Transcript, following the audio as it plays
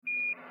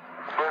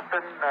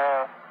Houston,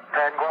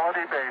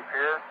 Tranquility Base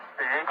here.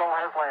 The Eagle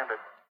has landed.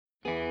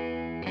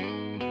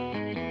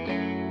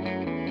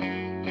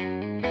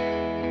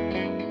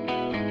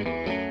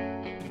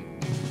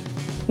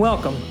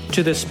 Welcome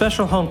to this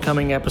special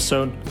homecoming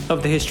episode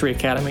of the History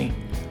Academy.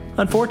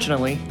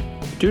 Unfortunately,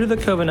 due to the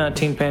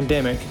COVID-19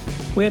 pandemic,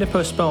 we had to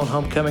postpone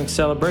homecoming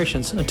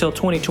celebrations until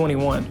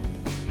 2021.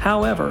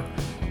 However,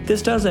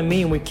 this doesn't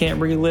mean we can't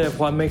relive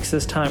what makes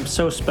this time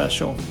so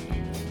special.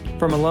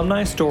 From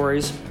alumni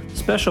stories,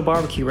 special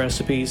barbecue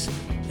recipes,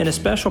 and a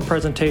special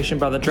presentation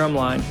by the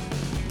Drumline,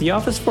 the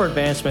Office for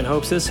Advancement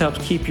hopes this helps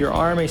keep your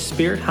RMA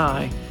spirit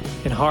high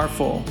and heart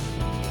full.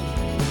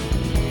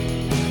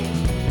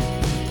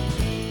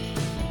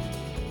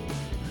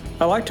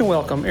 I'd like to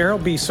welcome Errol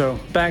Biso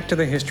back to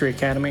the History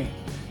Academy.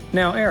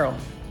 Now, Errol,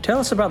 tell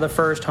us about the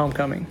first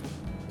homecoming.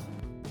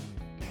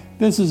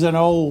 This is an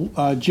old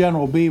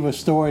General Beaver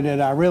story that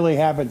I really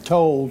haven't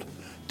told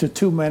to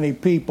too many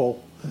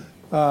people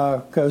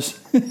because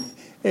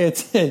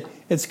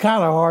it's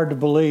kind of hard to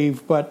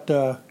believe,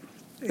 but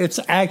it's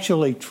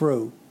actually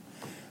true.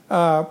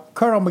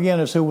 Colonel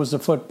McGinnis, who was the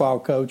football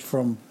coach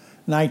from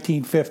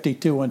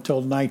 1952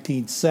 until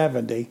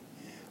 1970,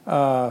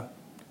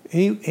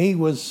 he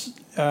was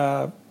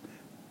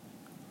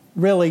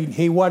really,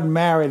 he wasn't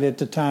married at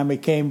the time he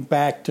came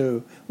back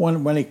to,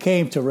 when he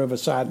came to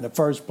Riverside in the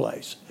first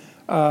place.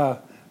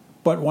 But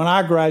when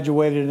I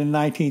graduated in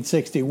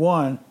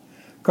 1961,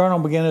 Colonel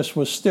McGinnis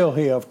was still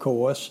here, of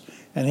course,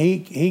 and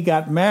he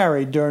got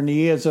married during the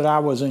years that I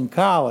was in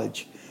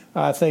college.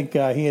 I think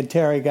he and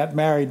Terry got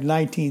married in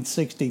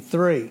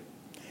 1963.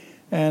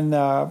 And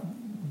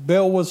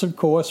Bill was, of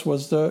course,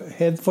 was the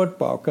head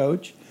football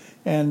coach,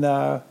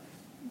 and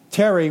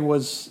Terry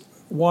was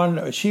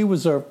she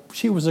was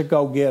a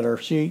go-getter.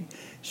 She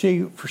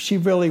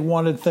really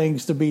wanted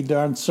things to be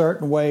done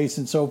certain ways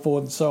and so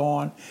forth and so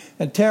on.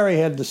 And Terry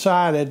had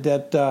decided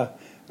that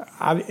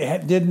I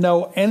didn't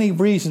know any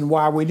reason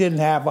why we didn't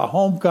have a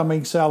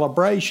homecoming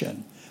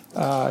celebration.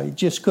 He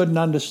just couldn't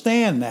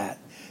understand that.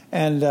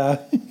 And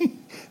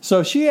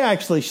so she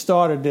actually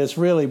started this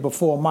really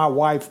before my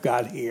wife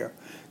got here,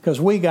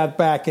 because we got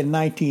back in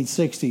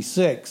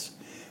 1966.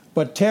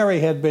 But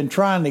Terry had been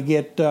trying to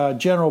get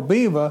General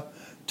Beaver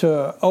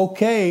to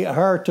okay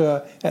her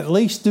to at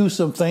least do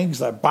some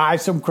things like buy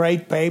some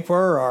crate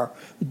paper or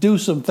do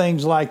some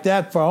things like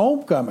that for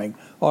homecoming,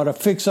 or to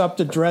fix up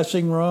the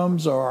dressing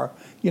rooms, or,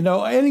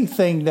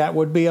 anything that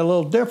would be a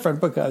little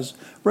different, because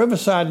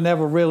Riverside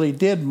never really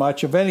did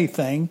much of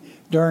anything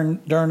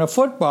during a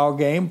football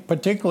game,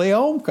 particularly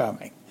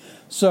homecoming.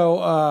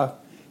 So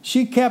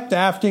she kept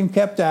after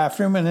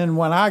him, and then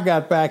when I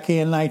got back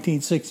here in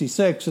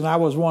 1966, and I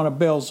was one of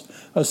Bill's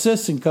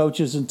assistant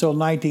coaches until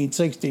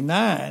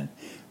 1969,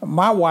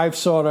 my wife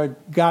sort of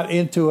got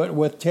into it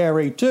with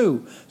Terry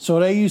too. So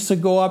they used to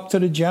go up to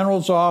the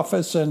general's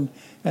office, and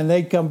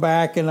they'd come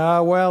back and,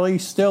 he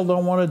still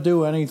don't want to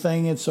do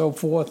anything and so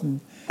forth.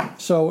 And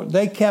so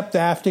they kept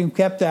after him,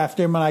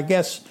 and I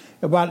guess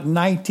about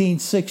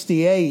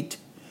 1968,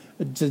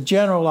 the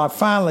general, I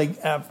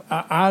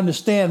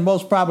understand,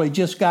 most probably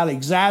just got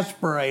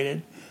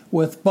exasperated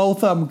with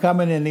both of them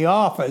coming in the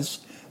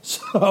office.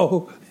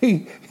 So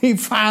he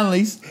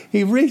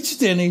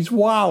reached in his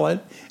wallet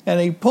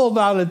and he pulled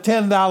out a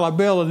 $10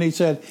 bill and he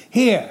said,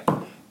 "Here,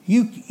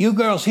 you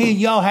girls here,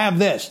 y'all have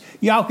this.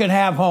 Y'all can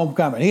have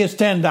homecoming. Here's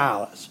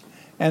 $10."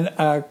 And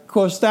of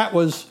course that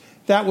was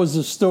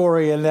the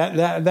story, and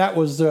that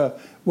was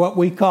what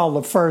we call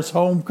the first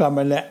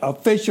homecoming, that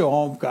official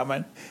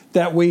homecoming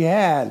that we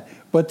had.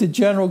 But the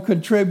general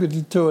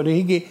contributed to it.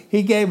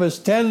 He gave us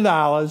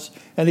 $10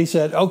 and he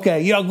said,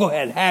 "Okay, y'all go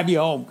ahead, have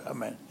your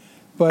homecoming."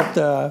 But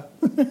of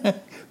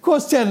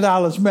course,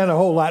 $10 meant a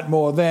whole lot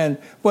more then,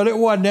 but it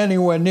wasn't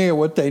anywhere near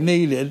what they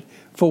needed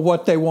for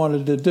what they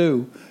wanted to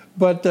do.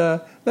 But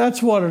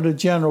that's one of the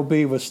General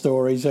Beaver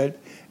stories. That,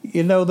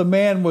 the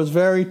man was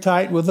very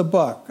tight with the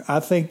buck.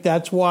 I think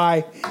that's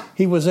why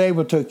he was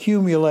able to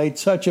accumulate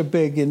such a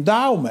big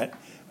endowment,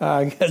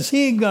 because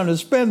he ain't going to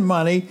spend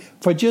money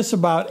for just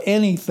about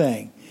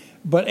anything.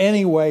 But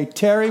anyway,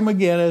 Terry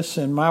McGinnis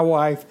and my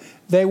wife,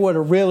 they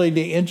were really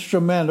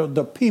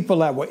the people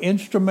that were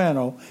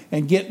instrumental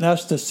in getting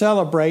us to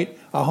celebrate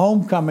a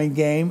homecoming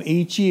game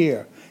each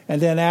year.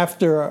 And then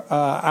after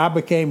I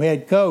became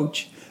head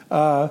coach,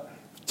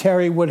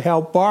 Terry would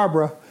help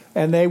Barbara,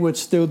 and they would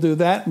still do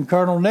that. And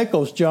Colonel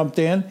Nichols jumped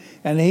in,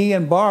 and he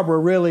and Barbara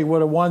really were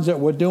the ones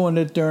that were doing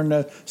it during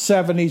the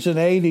 70s and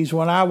 80s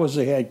when I was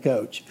the head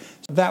coach.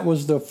 So that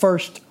was the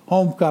first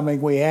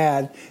homecoming we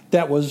had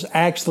that was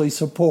actually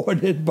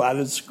supported by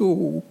the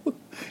school.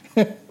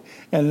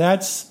 And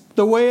that's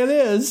the way it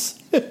is.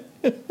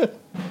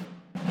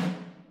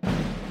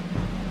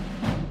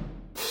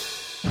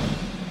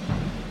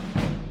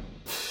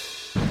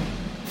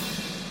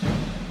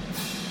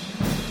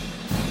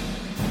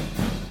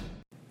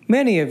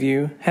 Many of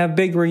you have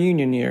big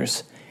reunion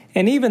years,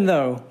 and even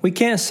though we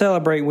can't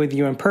celebrate with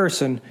you in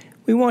person,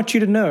 we want you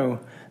to know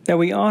that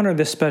we honor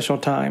this special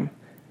time.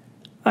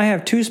 I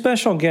have two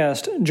special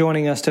guests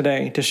joining us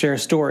today to share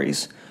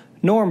stories.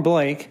 Norm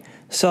Blake,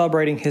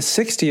 celebrating his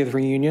 60th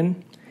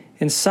reunion,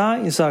 and Cy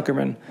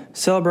Zuckerman,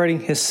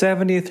 celebrating his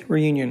 70th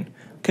reunion.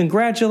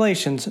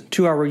 Congratulations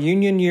to our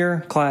reunion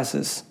year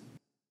classes.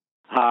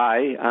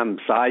 Hi, I'm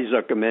Cy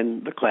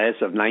Zuckerman, the class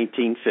of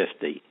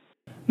 1950.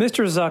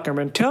 Mr.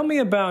 Zuckerman, tell me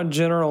about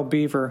General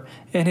Beaver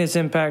and his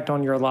impact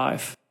on your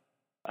life.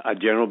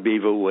 General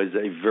Beaver was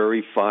a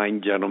very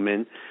fine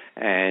gentleman,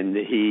 and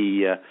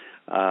he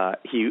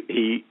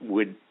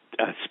would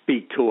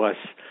speak to us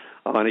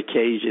on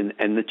occasion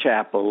in the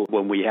chapel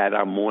when we had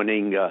our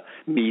morning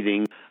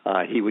meeting.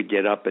 He would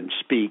get up and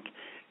speak,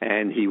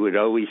 and he would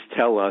always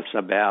tell us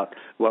about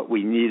what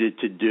we needed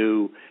to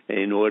do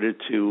in order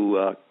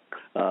to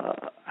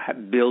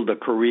build a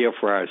career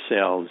for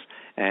ourselves,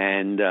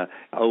 and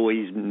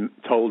always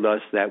told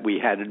us that we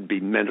had to be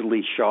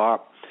mentally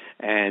sharp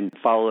and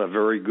follow a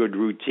very good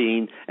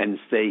routine and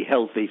stay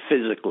healthy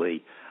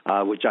physically,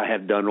 which I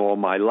have done all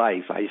my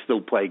life. I still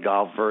play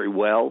golf very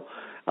well,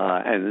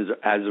 and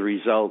as a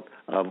result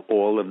of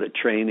all of the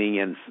training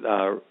and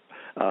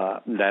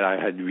that I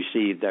had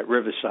received at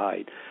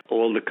Riverside,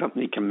 all the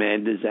company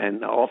commanders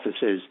and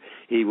officers,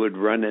 he would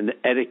run an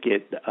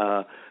etiquette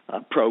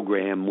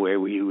program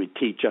where he would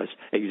teach us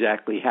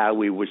exactly how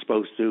we were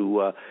supposed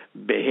to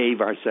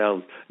behave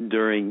ourselves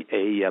during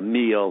a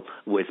meal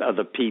with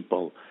other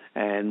people,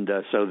 and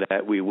so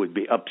that we would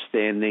be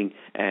upstanding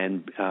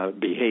and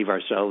behave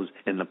ourselves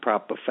in the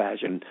proper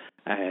fashion.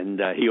 And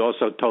he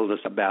also told us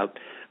about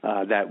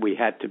that we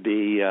had to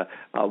be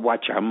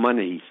watch our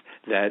monies,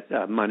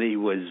 that money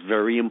was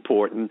very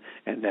important,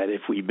 and that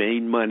if we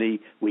made money,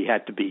 we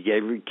had to be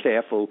very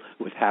careful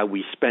with how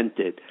we spent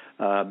it,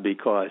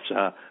 because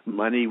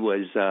money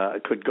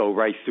could go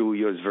right through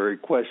yours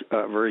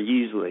very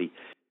easily.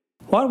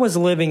 What was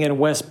living in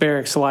West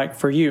Barracks like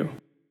for you?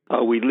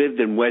 We lived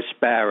in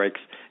West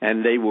Barracks,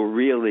 and they were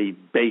really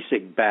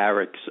basic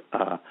barracks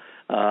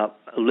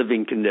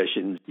living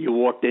conditions. You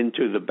walked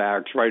into the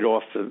barracks right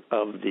off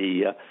of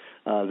the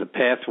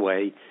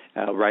pathway,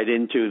 right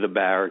into the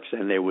barracks,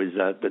 and there was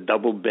the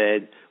double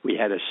bed. We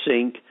had a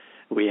sink.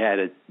 We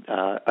had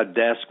a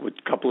desk with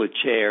a couple of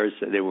chairs.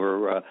 There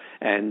were,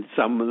 and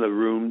some of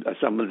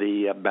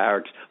the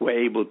barracks were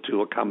able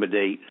to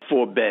accommodate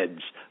 4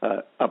 beds,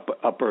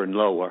 upper and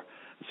lower.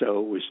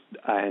 So it was,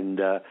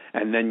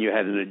 and then you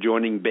had an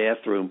adjoining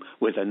bathroom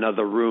with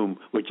another room,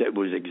 which it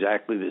was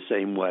exactly the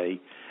same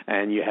way,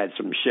 and you had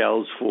some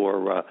shelves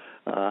for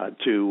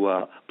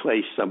to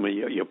place some of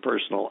your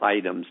personal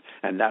items,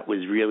 and that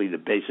was really the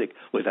basic,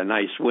 with a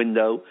nice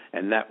window,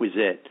 and that was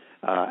it,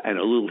 and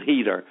a little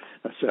heater,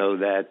 so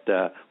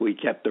that we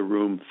kept the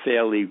room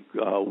fairly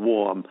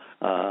warm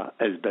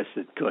as best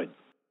it could.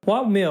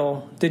 What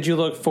meal did you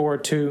look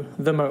forward to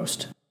the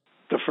most?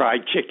 The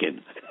fried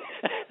chicken.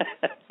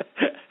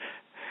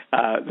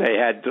 They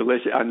had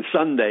delicious. On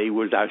Sunday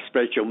was our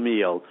special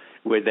meal,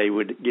 where they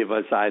would give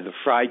us either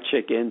fried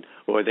chicken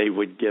or they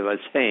would give us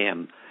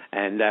ham,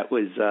 and that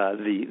was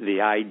the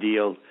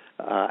ideal,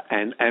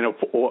 and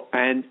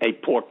a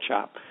pork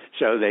chop.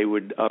 So they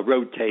would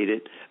rotate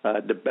it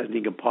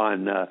depending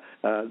upon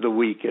the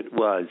week it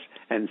was,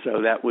 and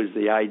so that was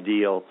the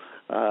ideal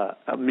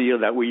meal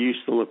that we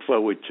used to look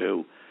forward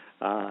to.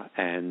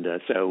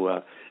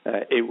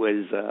 It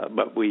was,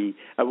 but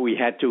we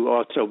had to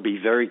also be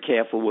very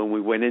careful when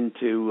we went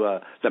into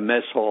the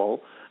mess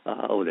hall,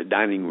 or the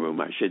dining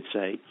room, I should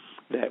say,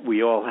 that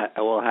we all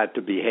had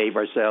to behave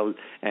ourselves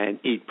and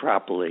eat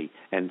properly.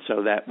 And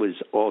so that was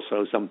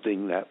also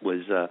something that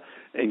was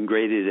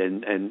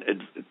ingrained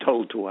and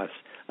told to us.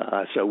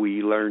 So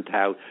we learned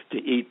how to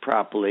eat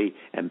properly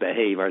and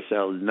behave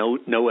ourselves.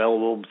 No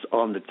elbows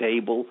on the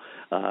table,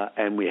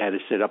 and we had to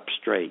sit up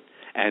straight.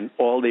 And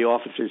all the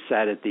officers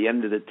sat at the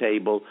end of the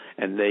table,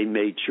 and they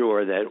made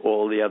sure that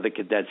all the other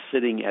cadets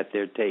sitting at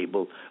their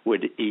table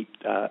would be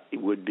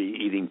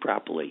eating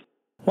properly.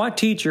 What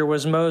teacher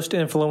was most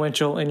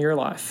influential in your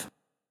life?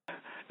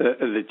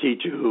 The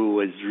teacher who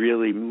was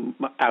really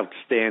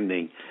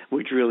outstanding,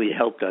 which really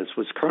helped us,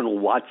 was Colonel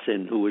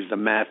Watson, who was the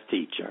math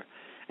teacher.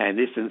 And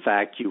if, in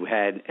fact, you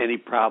had any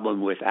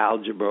problem with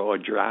algebra or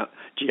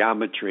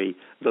geometry,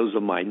 those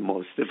are my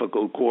most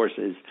difficult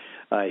courses,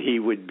 he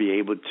would be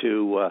able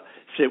to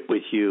sit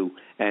with you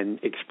and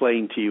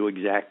explain to you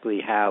exactly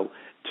how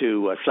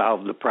to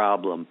solve the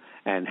problem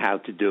and how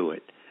to do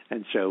it.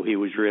 And so he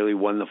was really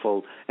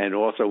wonderful. And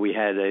also we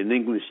had an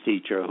English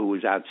teacher who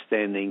was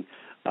outstanding,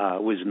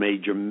 was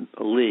Major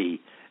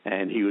Lee,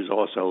 and he was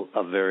also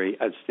a very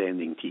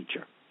outstanding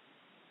teacher.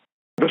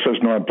 This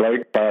is Norm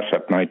Blake, class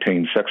of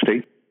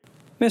 1960.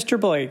 Mr.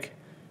 Blake,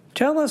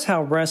 tell us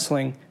how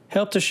wrestling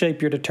helped to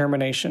shape your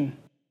determination.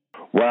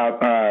 Well,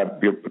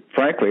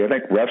 frankly, I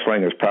think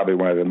wrestling is probably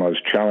one of the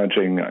most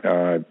challenging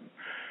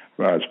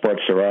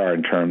sports there are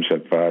in terms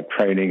of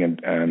training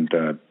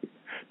and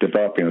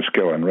developing a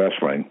skill in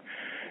wrestling.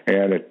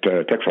 And it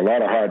takes a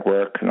lot of hard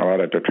work and a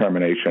lot of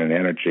determination and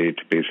energy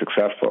to be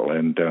successful.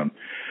 And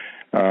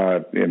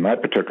in my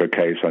particular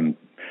case,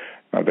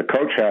 the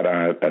coach had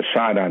a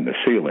sign on the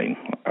ceiling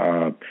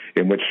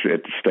in which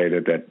it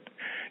stated that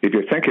if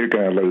you think you're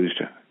going to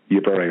lose,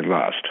 you've already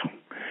lost.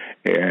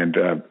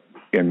 And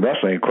In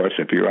wrestling, of course,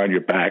 if you're on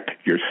your back,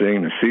 you're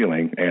seeing the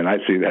ceiling, and I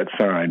see that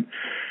sign.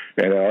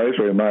 And it always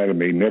reminded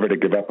me never to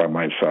give up on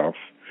myself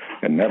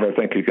and never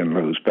think you can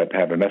lose, but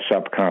have enough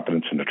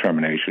self-confidence and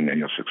determination, and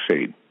you'll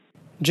succeed.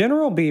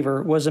 General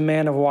Beaver was a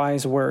man of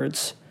wise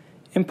words.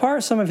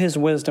 Impart some of his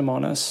wisdom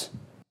on us.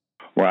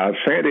 Well,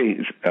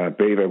 Sandy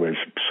Beaver was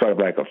sort of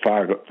like a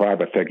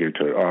father figure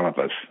to all of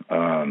us.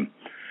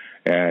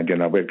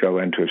 And, we'd go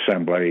into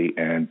assembly,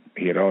 and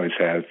he'd always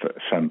have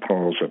some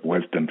pearls of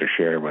wisdom to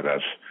share with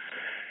us.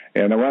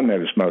 And the one that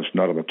was most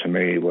notable to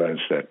me was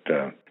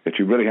that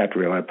you really have to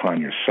rely upon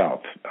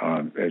yourself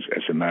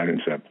as a matter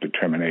of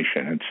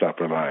determination and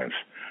self-reliance.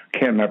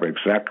 Can't remember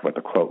exactly what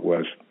the quote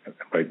was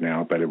right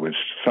now, but it was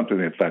something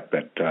to the effect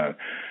that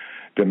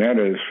the man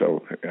is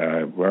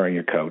wearing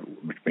your coat,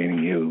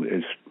 meaning you,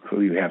 is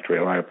who you have to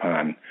rely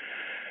upon,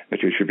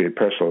 that you should be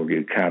personally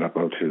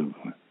accountable to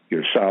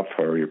yourself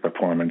for your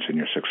performance and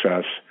your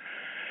success,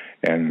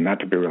 and not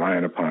to be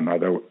reliant upon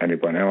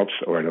anyone else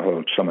or to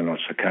hold someone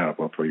else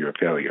accountable for your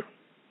failure.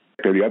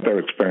 The other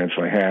experience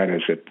I had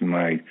is that in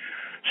my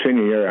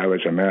senior year, I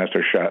was a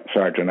master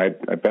sergeant.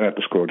 I'd been at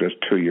the school just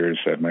 2 years,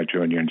 my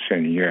junior and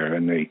senior year.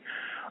 In the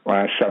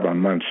last 7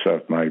 months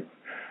of my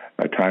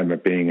time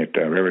of being at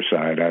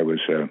Riverside, I was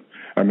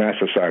a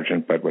master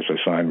sergeant, but was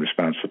assigned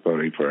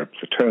responsibility for a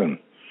platoon.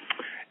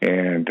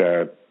 And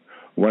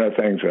one of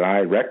the things that I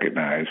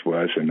recognized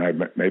was, and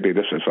maybe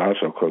this is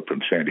also a quote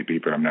from Sandy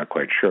Beaver, I'm not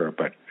quite sure,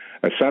 but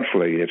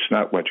essentially it's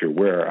not what you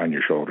wear on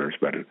your shoulders,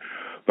 but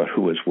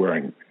who is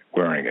wearing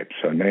it.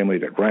 So namely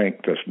that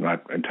rank does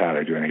not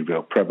entitle you to any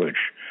real privilege.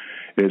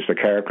 It is the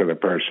character of the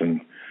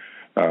person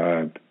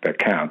that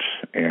counts,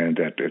 and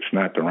that it's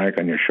not the rank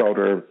on your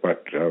shoulder,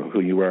 but who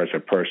you are as a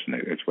person.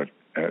 It's what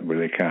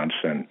really counts.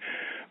 And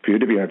for you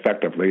to be an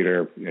effective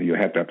leader, you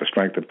have to have the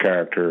strength of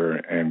character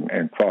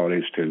and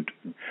qualities to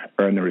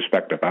earn the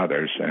respect of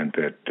others, and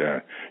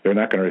that they're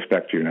not going to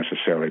respect you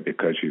necessarily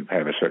because you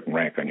have a certain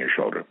rank on your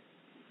shoulder.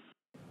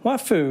 What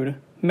food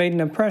made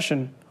an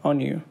impression on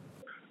you?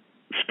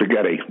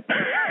 Spaghetti.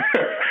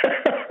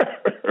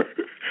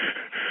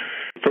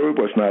 Food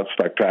was not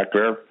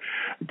spectacular,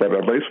 but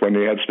at least when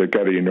you had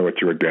spaghetti, you knew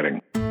what you were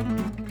getting.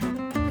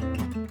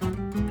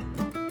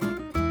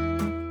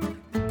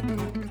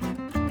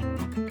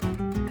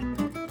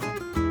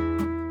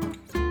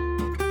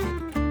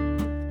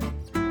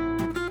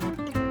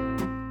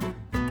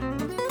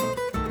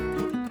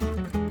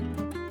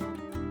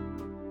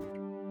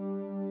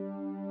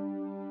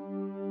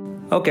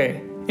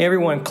 Okay,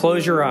 everyone,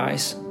 close your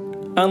eyes.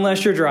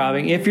 Unless you're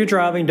driving. If you're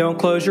driving, don't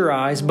close your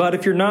eyes. But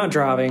if you're not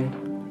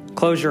driving,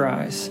 close your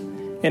eyes.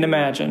 And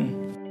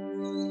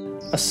imagine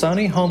a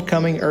sunny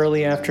homecoming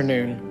early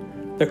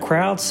afternoon. The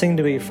crowd seemed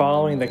to be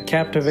following the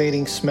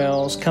captivating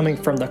smells coming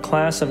from the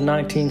class of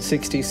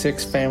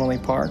 1966 Family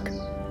Park.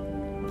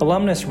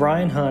 Alumnus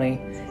Ryan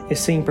Honey is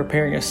seen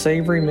preparing a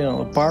savory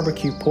meal of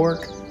barbecue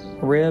pork,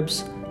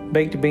 ribs,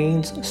 baked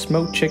beans,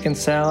 smoked chicken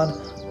salad,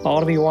 all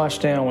to be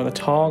washed down with a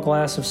tall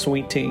glass of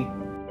sweet tea.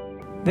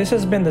 This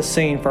has been the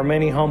scene for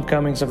many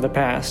homecomings of the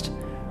past.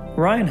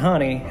 Ryan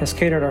Honey has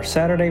catered our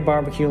Saturday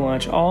barbecue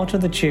lunch all to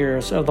the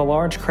cheers of the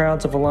large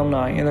crowds of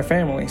alumni and their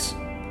families.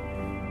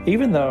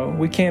 Even though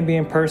we can't be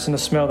in person to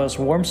smell those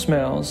warm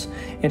smells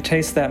and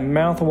taste that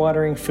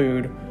mouth-watering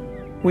food,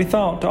 we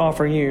thought to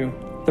offer you,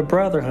 the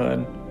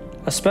Brotherhood,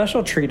 a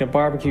special treat of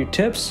barbecue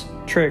tips,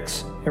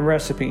 tricks, and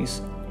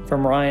recipes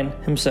from Ryan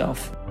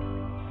himself.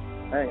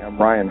 Hey, I'm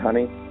Ryan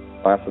Honey,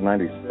 class of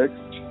 96.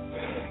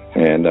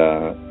 And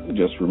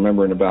just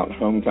remembering about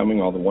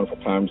homecoming, all the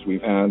wonderful times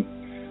we've had.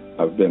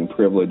 I've been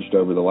privileged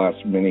over the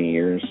last many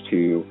years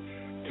to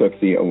cook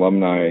the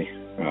alumni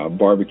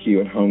barbecue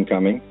at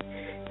homecoming,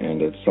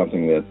 and it's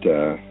something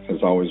that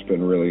has always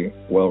been really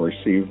well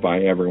received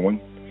by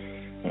everyone.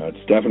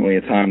 It's definitely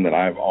a time that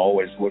I've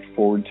always looked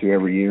forward to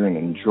every year and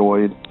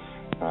enjoyed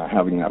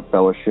having that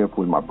fellowship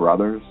with my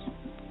brothers.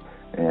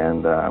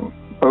 And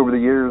over the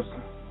years,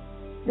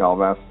 y'all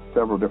have asked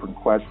several different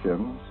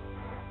questions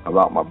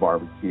about my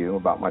barbecue,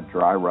 about my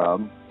dry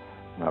rub,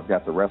 and I've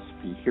got the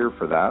recipe here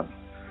for that,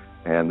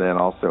 and then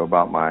also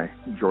about my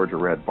Georgia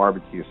Red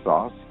barbecue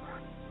sauce,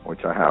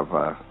 which I have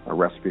a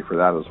recipe for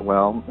that as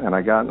well, and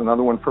I got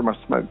another one for my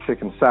smoked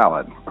chicken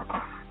salad.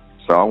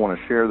 So I want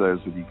to share those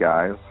with you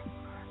guys.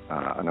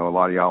 I know a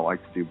lot of y'all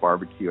like to do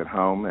barbecue at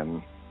home,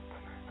 and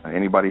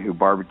anybody who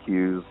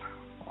barbecues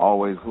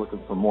always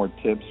looking for more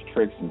tips,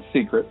 tricks, and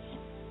secrets.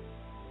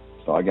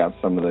 So I got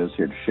some of those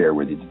here to share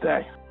with you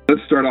today.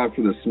 Let's start off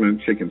with a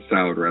smoked chicken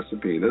salad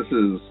recipe. This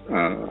is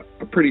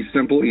a pretty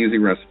simple, easy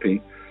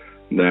recipe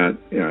that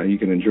you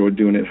can enjoy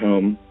doing at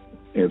home.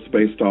 It's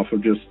based off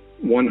of just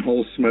one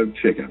whole smoked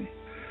chicken.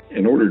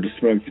 In order to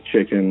smoke the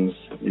chickens,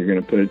 you're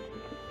going to put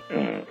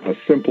a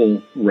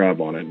simple rub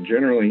on it.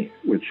 Generally,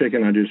 with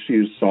chicken, I just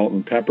use salt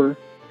and pepper,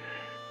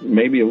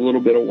 maybe a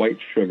little bit of white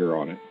sugar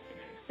on it,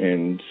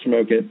 and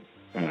smoke it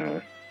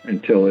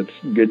until it's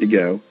good to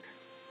go.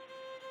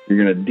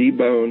 You're going to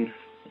debone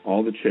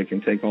all the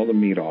chicken, take all the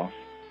meat off,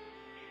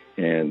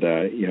 And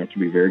you have to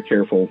be very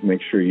careful.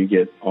 Make sure you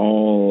get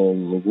all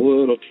the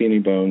little teeny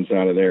bones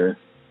out of there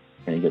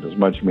and get as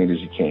much meat as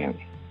you can.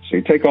 So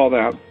you take all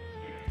that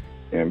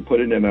and put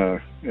it in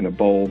a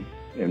bowl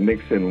and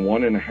mix in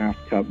 1.5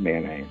 cup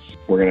mayonnaise.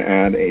 We're going to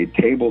add a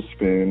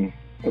tablespoon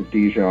of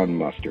Dijon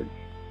mustard,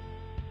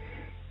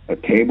 a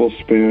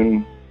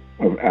tablespoon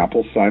of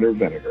apple cider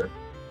vinegar,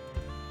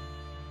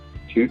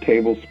 2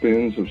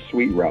 tablespoons of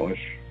sweet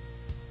relish,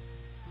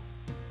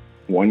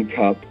 1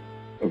 cup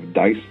of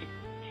diced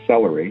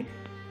celery,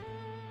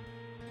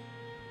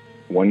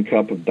 1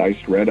 cup of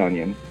diced red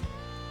onion,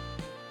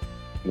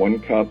 1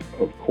 cup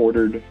of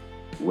quartered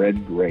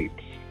red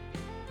grapes,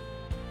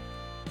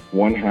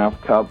 1/2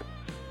 cup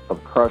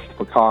of crushed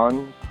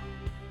pecans,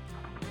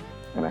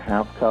 and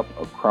 1/2 cup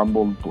of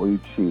crumbled blue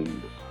cheese.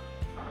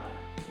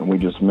 And we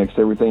just mix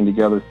everything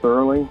together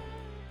thoroughly.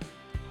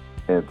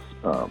 It's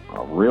a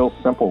real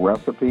simple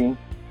recipe,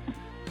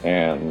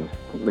 and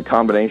the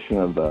combination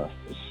of the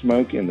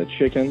smoke in the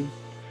chicken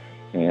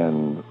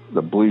and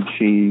the blue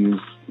cheese,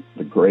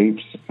 the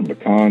grapes, and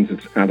pecans,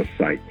 it's out of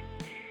sight.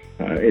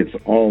 It's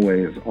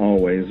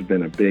always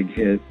been a big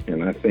hit,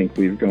 and I think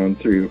we've gone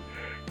through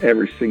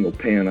every single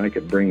pan I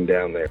could bring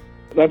down there.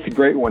 That's a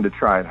great one to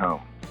try at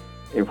home.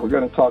 If we're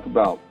going to talk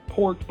about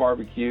pork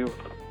barbecue,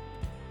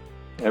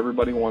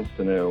 everybody wants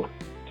to know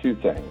 2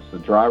 things: the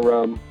dry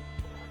rub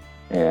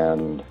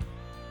and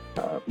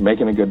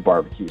making a good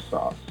barbecue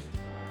sauce.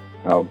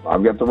 Now,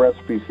 I've got the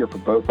recipes here for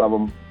both of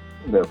them.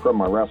 They're from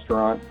my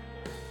restaurant,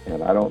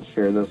 and I don't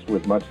share this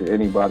with much of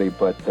anybody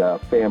but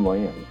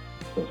family, and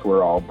since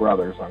we're all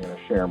brothers, I'm going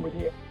to share them with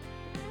you.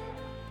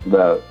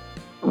 The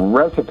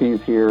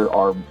recipes here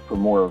are for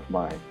more of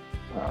my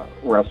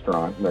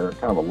restaurant. They're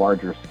kind of a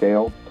larger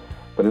scale,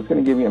 but it's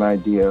going to give you an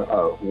idea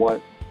of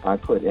what I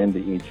put into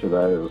each of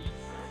those,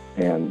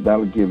 and that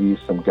would give you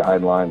some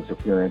guidelines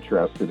if you're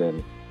interested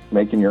in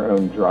making your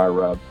own dry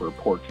rub for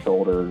pork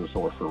shoulders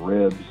or for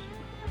ribs,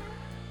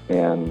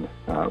 and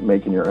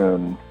making your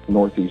own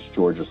Northeast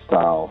Georgia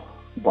style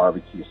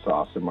barbecue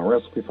sauce. And my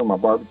recipe for my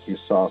barbecue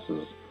sauce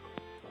is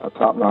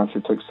top notch.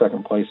 It took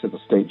 2nd place at the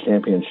state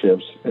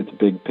championships at the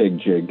Big Pig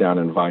Jig down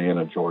in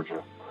Vienna,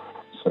 Georgia.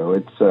 So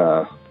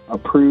it's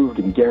approved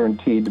and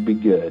guaranteed to be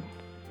good.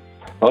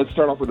 Now let's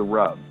start off with the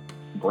rub.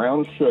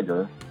 Brown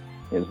sugar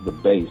is the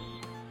base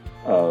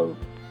of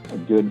a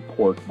good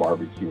pork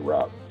barbecue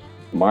rub.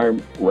 My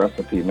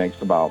recipe makes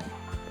it'll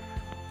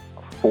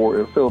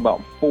fill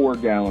about 4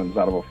 gallons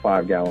out of a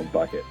 5-gallon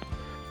bucket.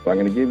 So I'm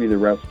going to give you the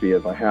recipe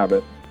as I have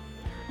it.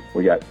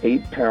 We got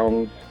 8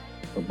 pounds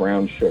of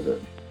brown sugar,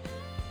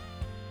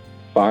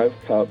 5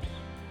 cups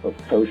of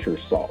kosher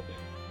salt,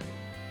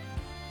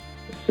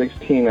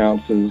 16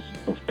 ounces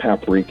of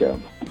paprika.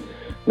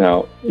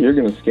 Now, you're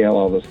going to scale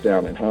all this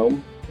down at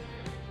home,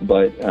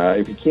 but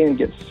if you can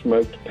get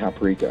smoked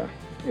paprika,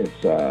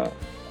 it's a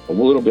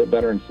little bit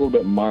better, and it's a little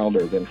bit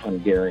milder than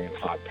Hungarian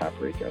hot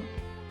paprika.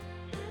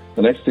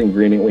 The next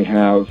ingredient we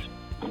have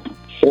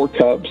 4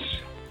 cups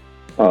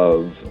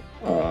of,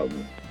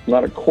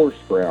 not a coarse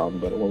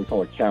ground, but what we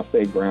call a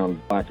cafe ground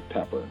black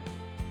pepper.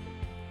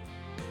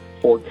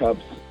 4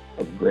 cups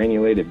of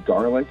granulated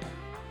garlic.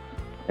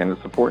 And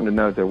it's important to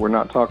note that we're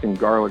not talking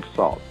garlic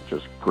salt,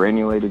 just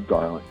granulated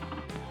garlic.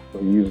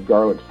 If we use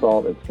garlic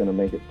salt, it's going to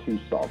make it too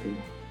salty.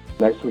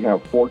 Next, we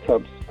have 4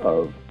 cups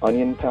of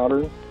onion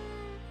powder,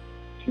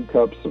 2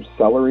 cups of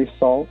celery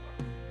salt,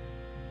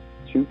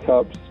 2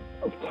 cups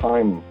of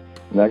thyme.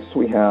 Next,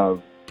 we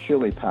have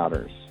chili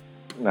powders.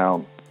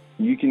 Now,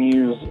 you can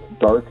use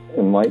dark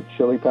and light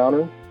chili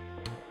powder.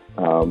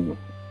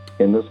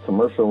 In this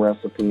commercial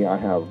recipe, I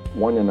have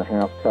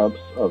 1.5 cups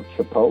of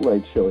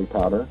chipotle chili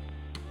powder,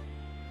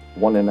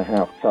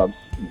 1.5 cups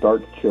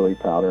dark chili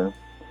powder,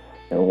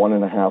 and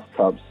 1.5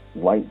 cups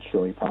light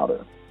chili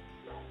powder.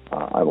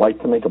 I like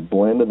to make a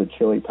blend of the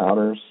chili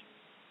powders,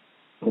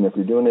 and if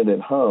you're doing it at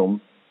home,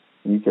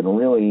 you can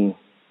really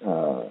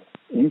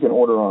you can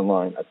order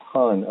online a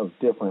ton of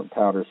different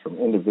powders from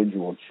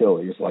individual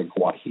chilies like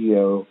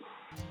Guajillo,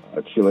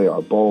 chile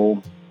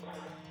arbol,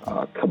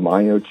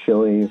 Camayo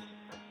chilies,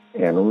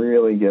 and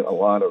really get a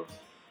lot of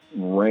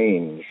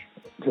range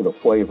to the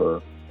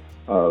flavor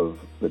of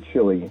the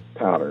chili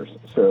powders.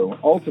 So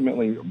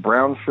ultimately,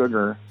 brown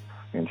sugar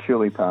and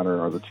chili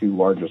powder are the 2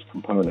 largest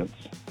components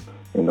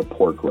in the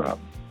pork rub.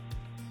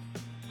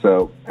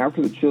 So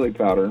after the chili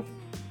powder,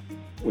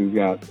 we've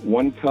got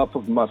 1 cup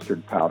of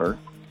mustard powder,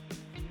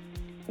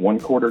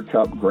 1/4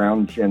 cup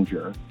ground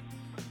ginger,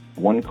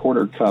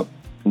 1/4 cup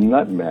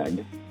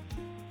nutmeg,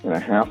 and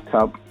 1/2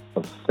 cup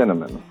of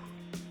cinnamon.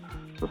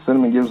 The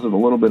cinnamon gives it a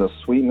little bit of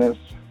sweetness.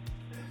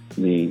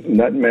 The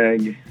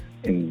nutmeg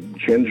and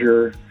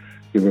ginger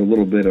give it a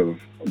little bit of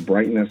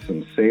brightness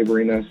and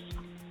savoriness.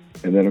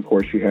 And then, of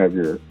course, you have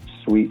your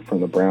sweet from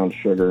the brown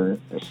sugar,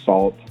 the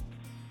salt,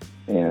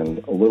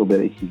 and a little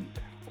bit of heat.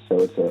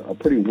 So it's a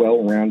pretty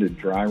well-rounded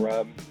dry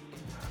rub.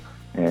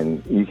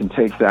 And you can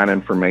take that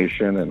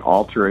information and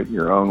alter it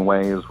your own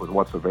ways with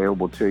what's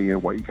available to you,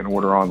 what you can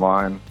order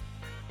online,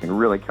 and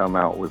really come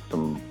out with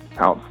some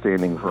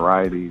outstanding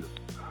varieties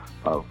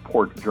of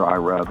pork dry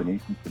rub, and you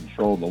can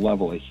control the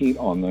level of heat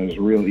on those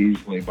real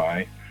easily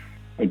by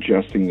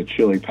adjusting the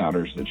chili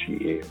powders that you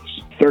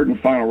use. Third and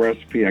final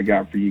recipe I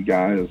got for you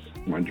guys,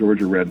 my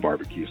Georgia Red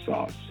barbecue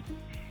sauce.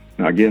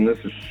 Now again, this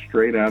is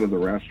straight out of the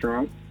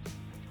restaurant.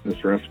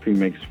 This recipe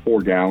makes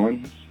 4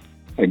 gallons.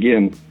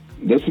 Again,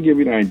 this will give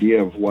you an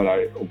idea of what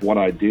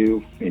I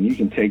do, and you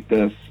can take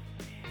this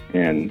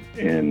and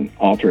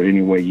alter it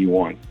any way you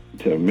want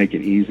to make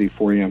it easy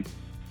for you.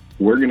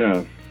 We're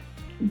gonna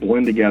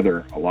blend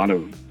together a lot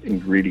of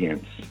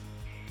ingredients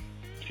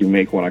to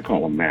make what I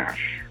call a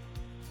mash.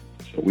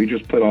 So we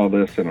just put all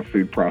this in a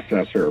food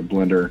processor or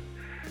blender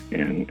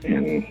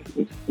and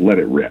let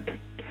it rip.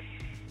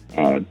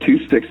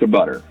 2 sticks of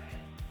butter,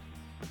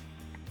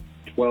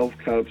 12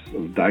 cups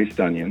of diced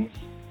onions,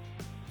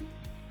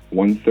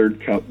 1/3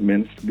 cup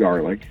minced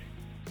garlic,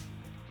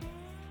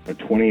 a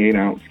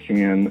 28-ounce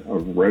can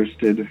of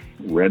roasted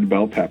red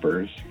bell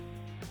peppers,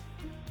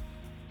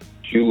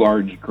 2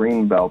 large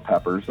green bell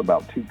peppers,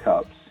 about 2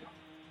 cups,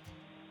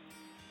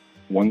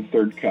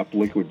 1/3 cup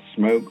liquid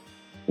smoke,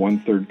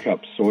 1/3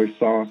 cup soy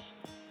sauce,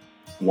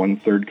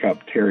 1/3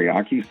 cup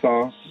teriyaki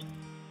sauce,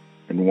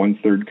 and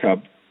 1/3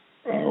 cup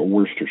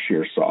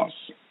Worcestershire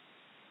sauce.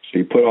 So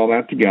you put all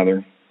that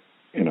together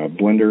in a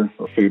blender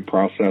or food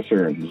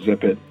processor and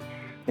zip it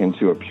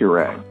into a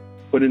puree.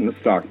 Put it in the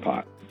stock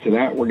pot. To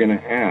that, we're going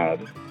to add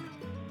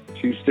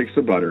 2 sticks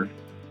of butter,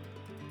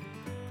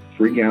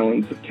 3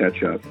 gallons of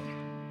ketchup,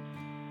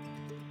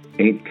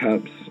 8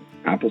 cups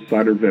apple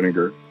cider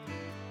vinegar,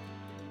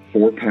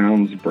 4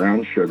 pounds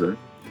brown sugar,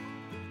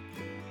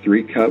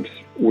 3 cups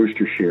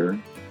Worcestershire,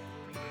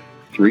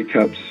 3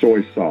 cups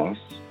soy sauce,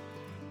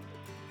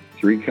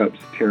 3 cups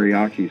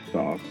teriyaki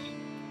sauce,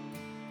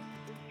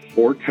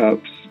 4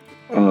 cups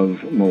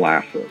of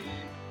molasses.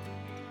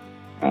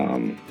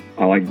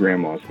 I like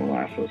Grandma's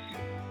molasses.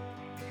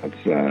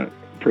 It's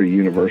pretty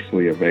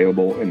universally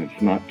available, and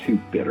it's not too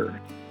bitter.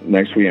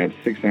 Next, we add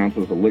 6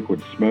 ounces of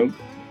liquid smoke.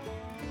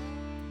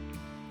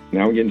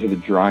 Now we get into the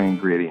dry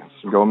ingredients.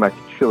 So going back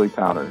to chili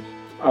powders.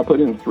 I put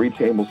in 3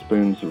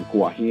 tablespoons of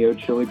Guajillo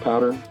chili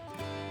powder,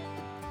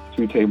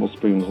 2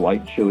 tablespoons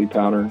light chili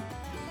powder,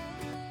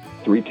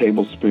 3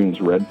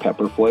 tablespoons red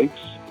pepper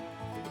flakes,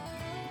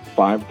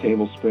 5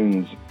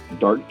 tablespoons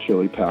dark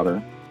chili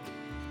powder,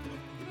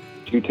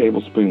 2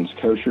 tablespoons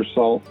kosher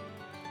salt,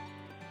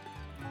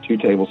 2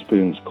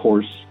 tablespoons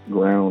coarse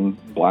ground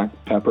black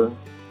pepper,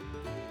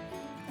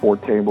 4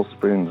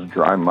 tablespoons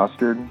dry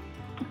mustard,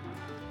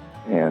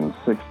 and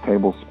 6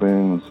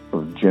 tablespoons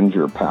of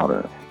ginger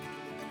powder.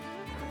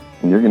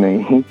 And you're going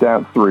to heat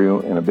that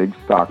through in a big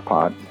stock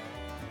pot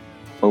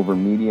over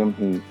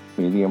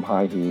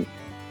medium-high heat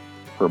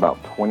for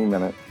about 20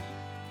 minutes.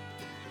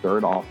 Stir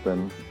it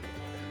often,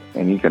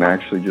 and you can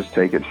actually just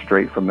take it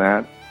straight from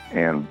that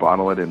and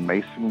bottle it in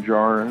mason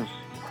jars.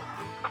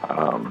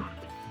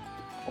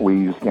 We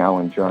use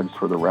gallon jugs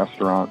for the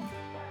restaurant,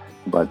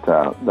 but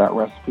that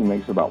recipe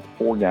makes about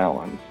 4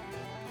 gallons.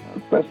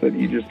 It's best that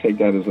you just take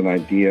that as an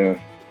idea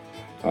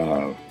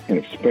and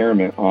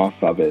experiment off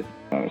of it,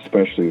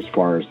 especially as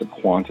far as the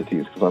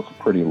quantities, because that's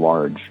a pretty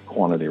large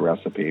quantity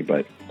recipe.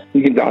 But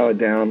you can dial it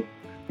down,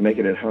 make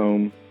it at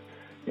home,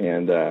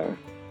 and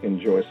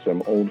enjoy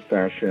some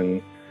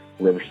old-fashioned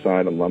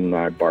Riverside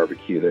alumni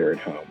barbecue there at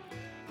home.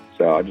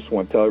 So I just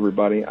want to tell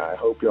everybody, I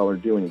hope y'all are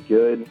doing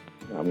good.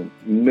 I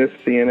miss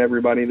seeing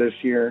everybody this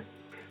year.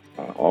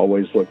 I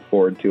always look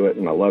forward to it,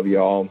 and I love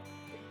y'all.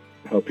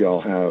 I hope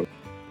y'all have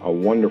a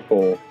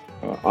wonderful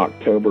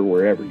October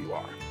wherever you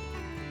are.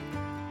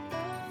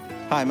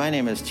 Hi, my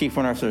name is Chief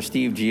Warrant Officer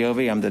Steve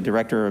Giove. I'm the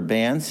Director of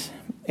Bands,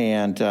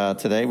 and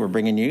today we're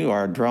bringing you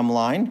our drum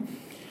line.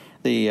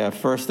 The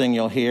first thing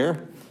you'll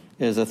hear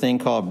is a thing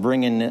called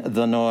Bringin'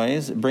 the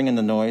Noise. Bringin'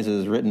 the Noise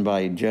is written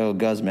by Joe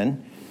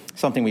Guzman,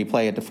 something we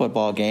play at the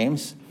football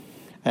games.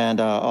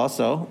 And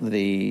also,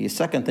 the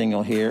second thing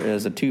you'll hear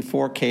is a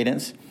 2/4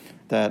 cadence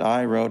that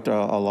I wrote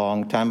a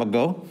long time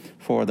ago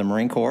for the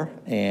Marine Corps.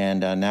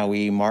 And now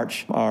we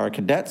march our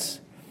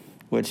cadets,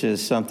 which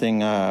is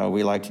something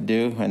we like to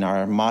do. And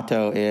our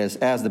motto is,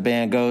 as the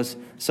band goes,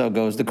 so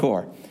goes the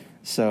Corps.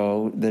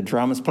 So the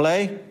drums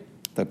play,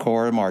 the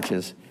Corps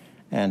marches.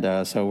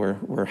 And so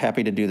we're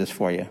happy to do this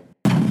for you.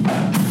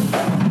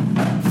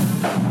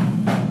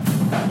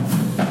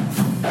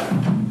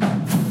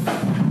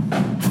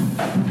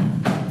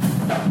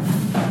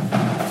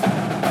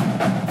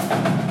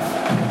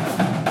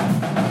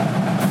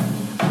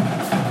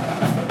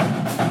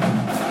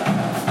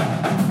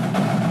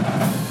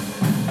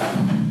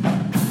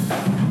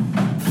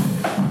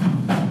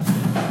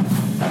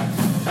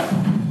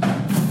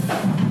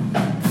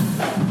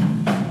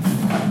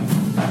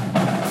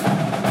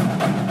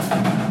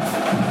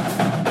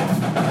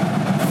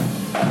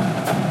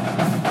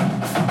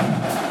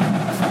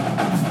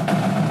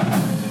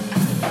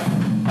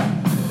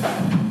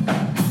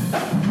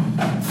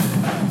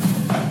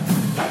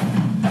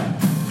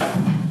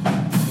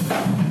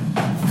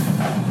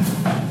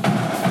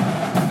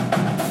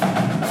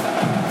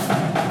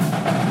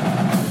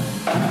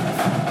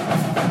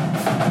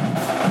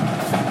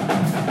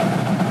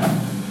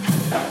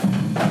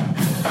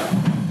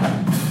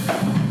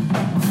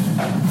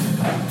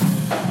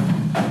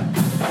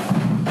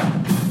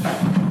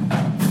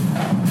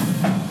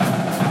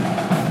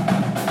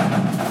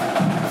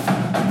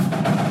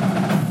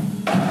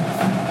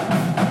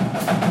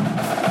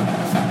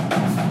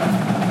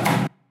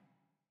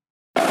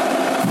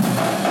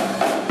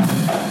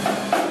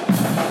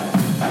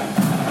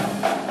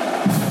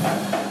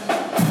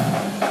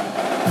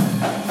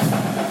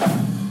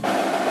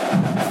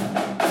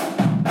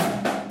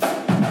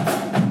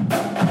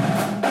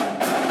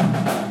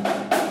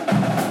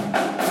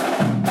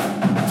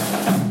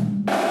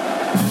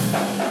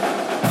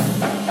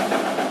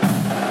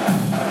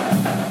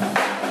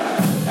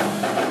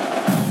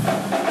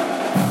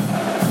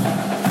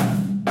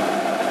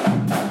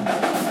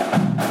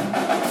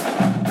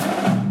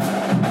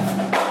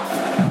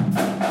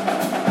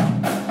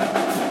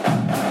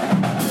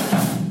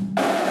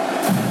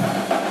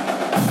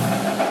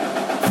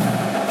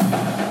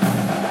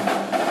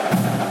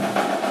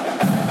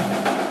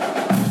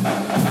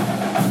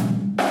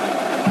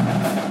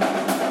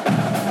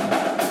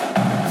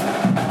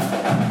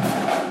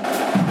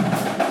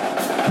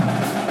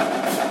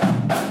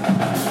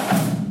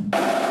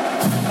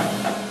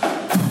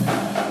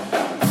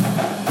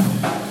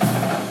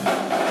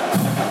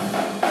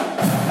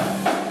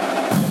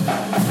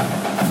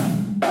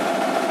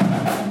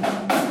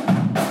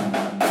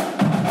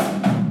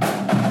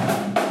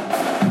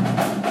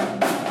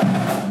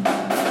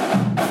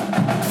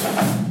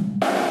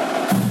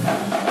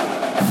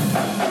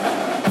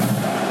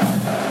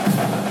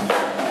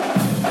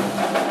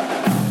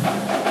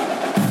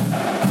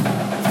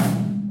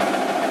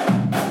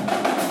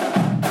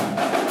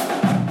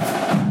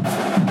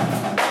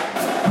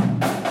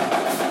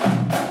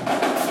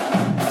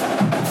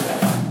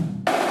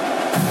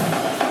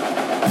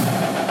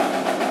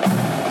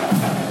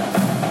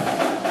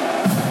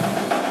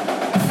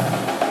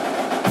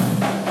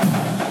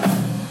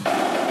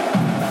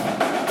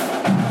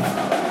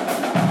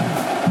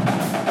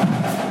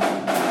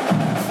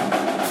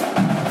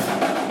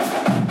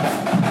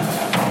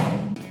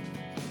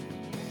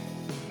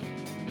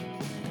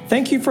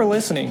 Thank you for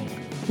listening.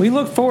 We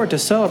look forward to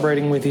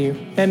celebrating with you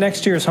at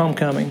next year's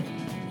homecoming.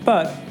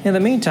 But in the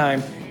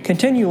meantime,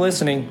 continue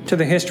listening to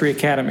the History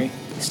Academy.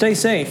 Stay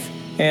safe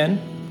and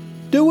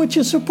do what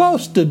you're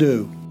supposed to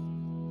do.